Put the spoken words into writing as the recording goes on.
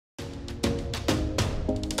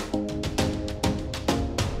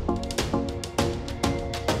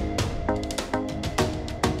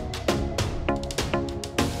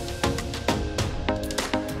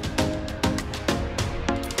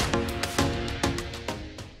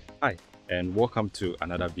Hi, and welcome to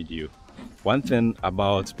another video. One thing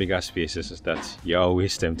about bigger spaces is that you're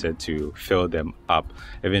always tempted to fill them up,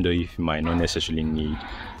 even though you might not necessarily need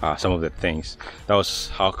some of the things. That was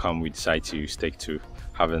how come we decided to stick to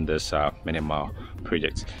having this minimal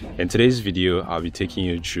project. In today's video, I'll be taking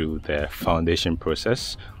you through the foundation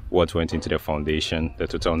process, what went into the foundation, the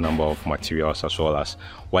total number of materials, as well as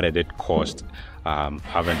what it did cost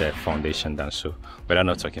having the foundation done. So without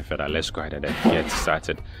not talking further, let's go ahead and get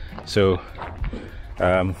started. So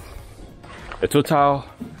the total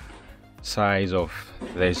size of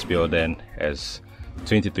this building is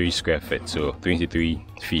 23 square feet, so 23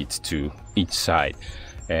 feet to each side,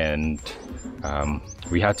 and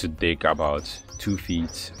we had to dig about 2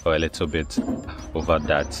 feet or a little bit over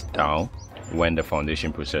that down when the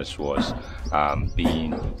foundation process was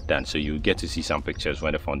being done. So you get to see some pictures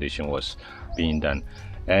when the foundation was being done,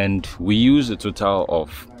 and we used a total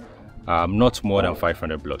of not more than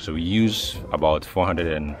 500 blocks. So we use about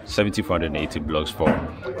 480 blocks for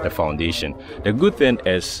the foundation. The good thing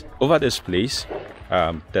is, over this place,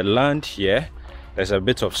 the land here, there's a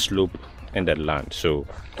bit of slope in the land. So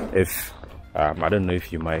if I don't know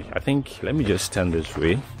if you might, I think, let me just turn this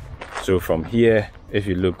way. So from here, if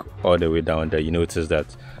you look all the way down there, you notice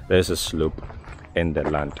that there's a slope in the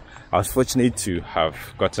land. I was fortunate to have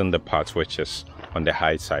gotten the part which is on the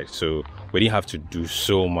high side, so we didn't have to do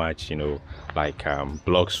so much, you know, like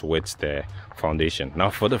blocks with the foundation. Now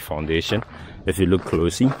for the foundation, if you look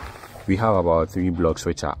closely, we have about 3 blocks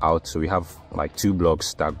which are out. So we have like 2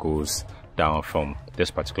 blocks that goes down from this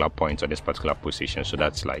particular point or this particular position. So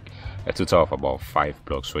that's like a total of about 5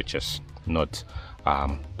 blocks, which is not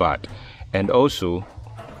bad. And also,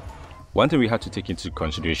 one thing we had to take into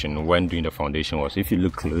consideration when doing the foundation was, if you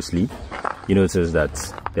look closely, you notice that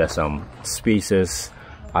there are some spaces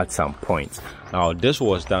at some point. Now this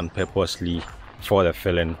was done purposely for the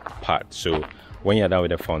filling part. So when you're done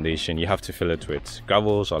with the foundation, you have to fill it with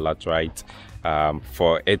gravels or laterite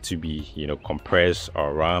for it to be, you know, compressed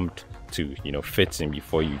or ramped to, you know, fit in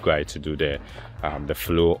before you go ahead to do the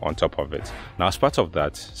flow on top of it. Now as part of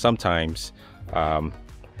that, sometimes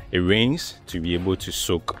it rains to be able to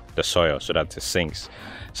soak the soil so that it sinks.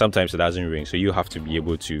 Sometimes it doesn't rain, so you have to be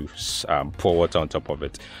able to pour water on top of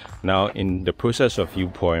it. Now in the process of you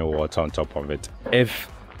pouring water on top of it,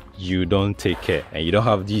 if you don't take care and you don't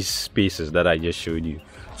have these spaces that I just showed you,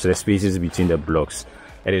 so the spaces between the blocks,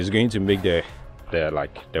 it is going to make the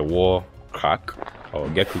wall crack or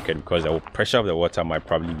get crooked, because the pressure of the water might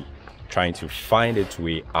probably be trying to find its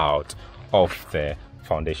way out of the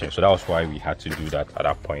foundation. So that was why we had to do that at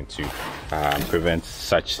that point to prevent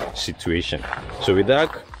such situation. So we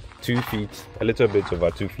dug 2 feet, a little bit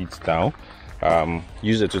over 2 feet down,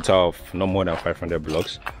 use a total of no more than 500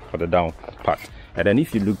 blocks for the down part. And then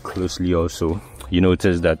if you look closely also, you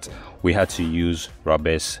notice that we had to use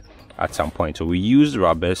rubbers at some point. So we used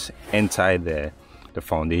rubbers inside the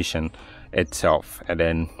foundation itself, and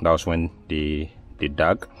then that was when they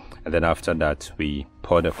dug. And then after that, we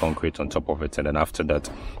poured the concrete on top of it, and then after that,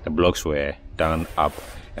 the blocks were done up,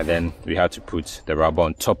 and then we had to put the rubber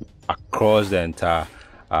on top across the entire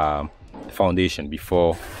foundation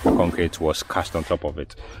before the concrete was cast on top of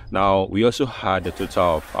it. Now we also had a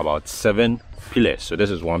total of about 7 pillars. So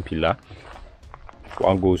this is 1 pillar,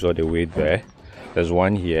 one goes all the way there, there's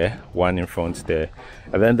 1 here, 1 in front there,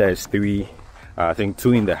 and then there's 3, I think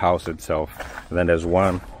 2 in the house itself, and then there's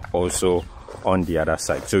 1 also on the other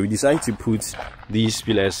side. So we decided to put these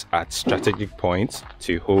pillars at strategic points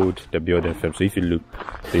to hold the building firm. So if you look,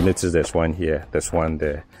 so you notice there's 1 here, there's 1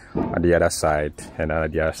 there, at the other side, and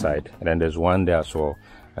at the other side, and then there's 1 there as well,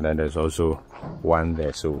 and then there's also 1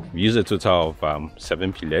 there. So we use a total of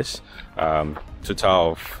 7 pillars,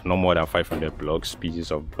 total of no more than 500 blocks,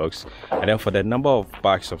 pieces of blocks. And then for the number of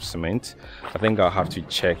bags of cement, I think I'll have to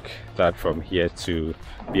check that from here to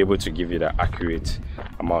be able to give you the accurate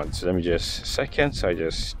amount. So let me just second, so I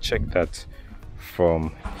just check that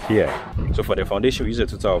from here. So for the foundation, we use a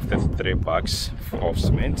total of 33 bags of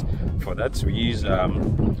cement. For that, we use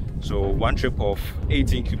so 1 trip of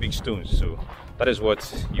 18 cubic stones. So that is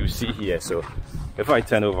what you see here. So if I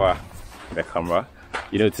turn over the camera,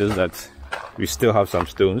 you notice that we still have some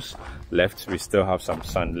stones left, we still have some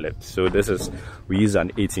sand left. So this is, we use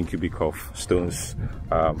an 18 cubic of stones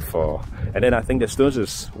for, and then I think the stones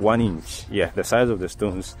is 1 inch. Yeah, the size of the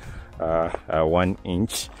stones 1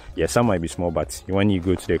 inch. Yeah, some might be small, but when you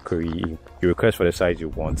go to the query, you request for the size you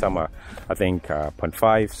want. Some are, I think,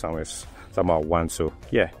 0.5, some are 1. So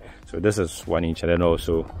yeah, so this is 1 inch. And then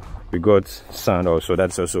also we got sand also,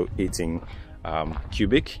 that's also 18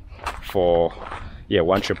 cubic for, yeah,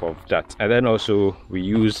 1 trip of that. And then also we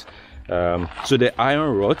use So the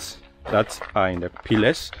iron rods that are in the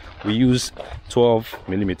pillars, we use 12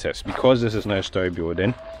 millimeters. Because this is not a story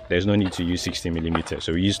building, there's no need to use 60 millimeters,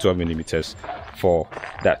 so we use 12 millimeters for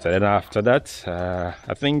that. And then after that,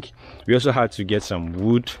 I think we also had to get some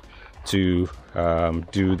wood to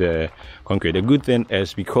do the concrete. The good thing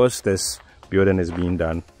is, because this building is being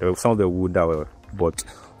done, some of the wood that were bought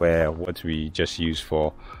were what we just used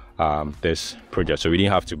for this project, so we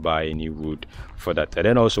didn't have to buy any wood for that. And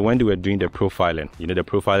then also, when they were doing the profiling, you know, the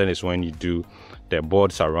profiling is when you do the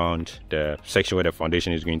boards around the section where the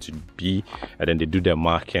foundation is going to be, and then they do the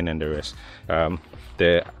marking and the rest.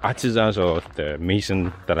 The artisans or the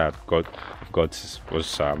mason that I've got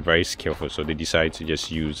was very skillful, so they decided to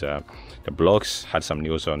just use the blocks, had some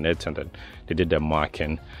nails on it, and then they did the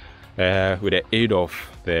marking with the aid of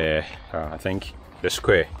the I think the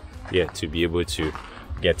square, yeah, to be able to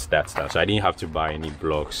get that done. So I didn't have to buy any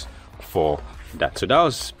blocks for that. So that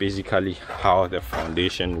was basically how the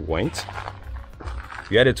foundation went.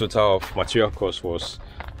 We had a total of material cost was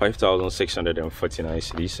 5,649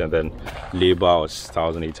 cedis, and then labor was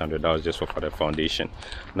 1,800. That was just for the foundation.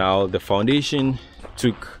 Now the foundation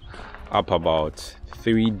took up about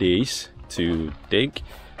 3 days to dig.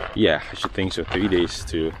 Yeah, I should think so, 3 days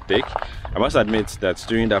to dig. I must admit that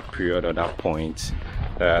during that period or that point,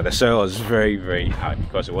 the soil was very hard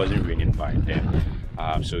because it wasn't raining by then.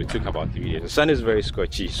 So it took about 3 days. The sun is very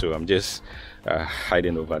scorchy, so I'm just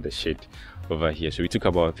hiding over the shade over here. So we took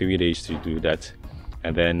about 3 days to do that,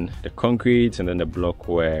 and then the concrete and then the block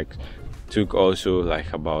work took also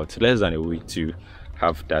like about less than a week to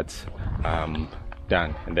have that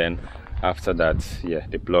done. And then after that, yeah,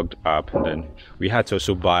 they blocked up, and then we had to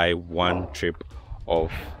also buy 1 trip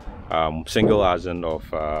of single arsen of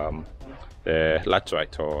the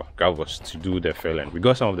laterite or gravels to do the filling. We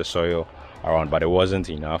got some of the soil around, but it wasn't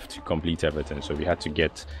enough to complete everything, so we had to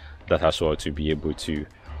get that as well to be able to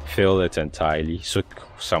fill it entirely, soak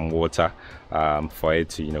some water for it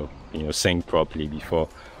to you know sink properly before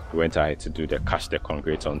we went ahead to do the cast the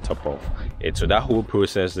concrete on top of it. So that whole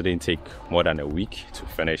process didn't take more than a week to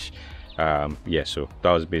finish. Yeah, so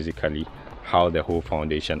that was basically how the whole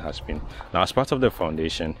foundation has been. Now, as part of the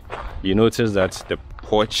foundation, you notice that the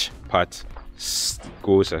porch part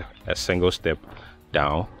goes a single step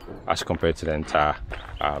down as compared to the entire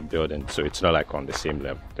building, so it's not like on the same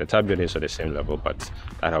level. The entire building is on the same level, but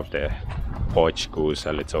that of the porch goes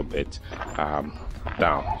a little bit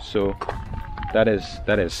down. So that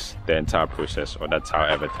is the entire process, or that's how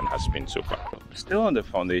everything has been so far. Still on the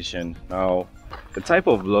foundation now, the type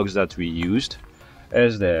of blocks that we used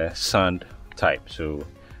is the sand type. So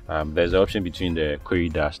there's the option between the quarry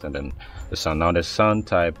dust and then the sand. Now the sand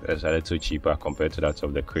type is a little cheaper compared to that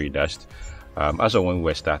of the quarry dust. As of when we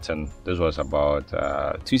were starting, this was about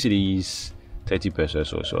 2 cedis 30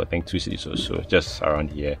 pesos or so, I think 2 cedis or so, just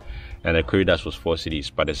around here. And the quarry dust was 4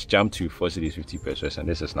 cedis, but it's jumped to 4 cedis 50 pesos, and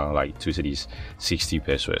this is now like 2 cedis 60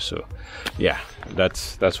 pesos. So yeah,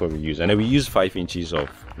 that's what we use. And then we use 5 inches of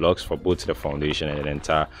blocks for both the foundation and the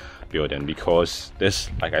entire building, because this,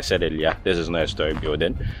 like I said earlier, this is not a story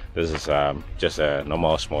building. This is just a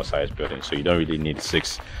normal small size building, so you don't really need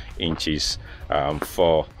 6 inches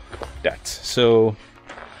for that. So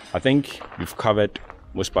I think we've covered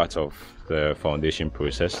most parts of the foundation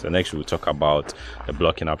process. The next we'll talk about the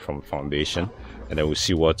blocking up from foundation, and then we'll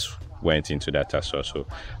see what went into that as well. So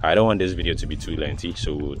I don't want this video to be too lengthy,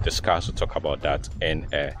 so we'll talk about that in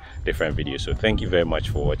a different video. So thank you very much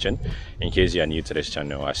for watching. In case you are new to this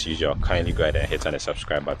channel, as usual, kindly go ahead and hit on the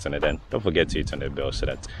subscribe button, and then don't forget to hit on the bell so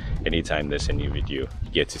that anytime there's a new video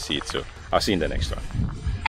you get to see it. So I'll see you in the next one.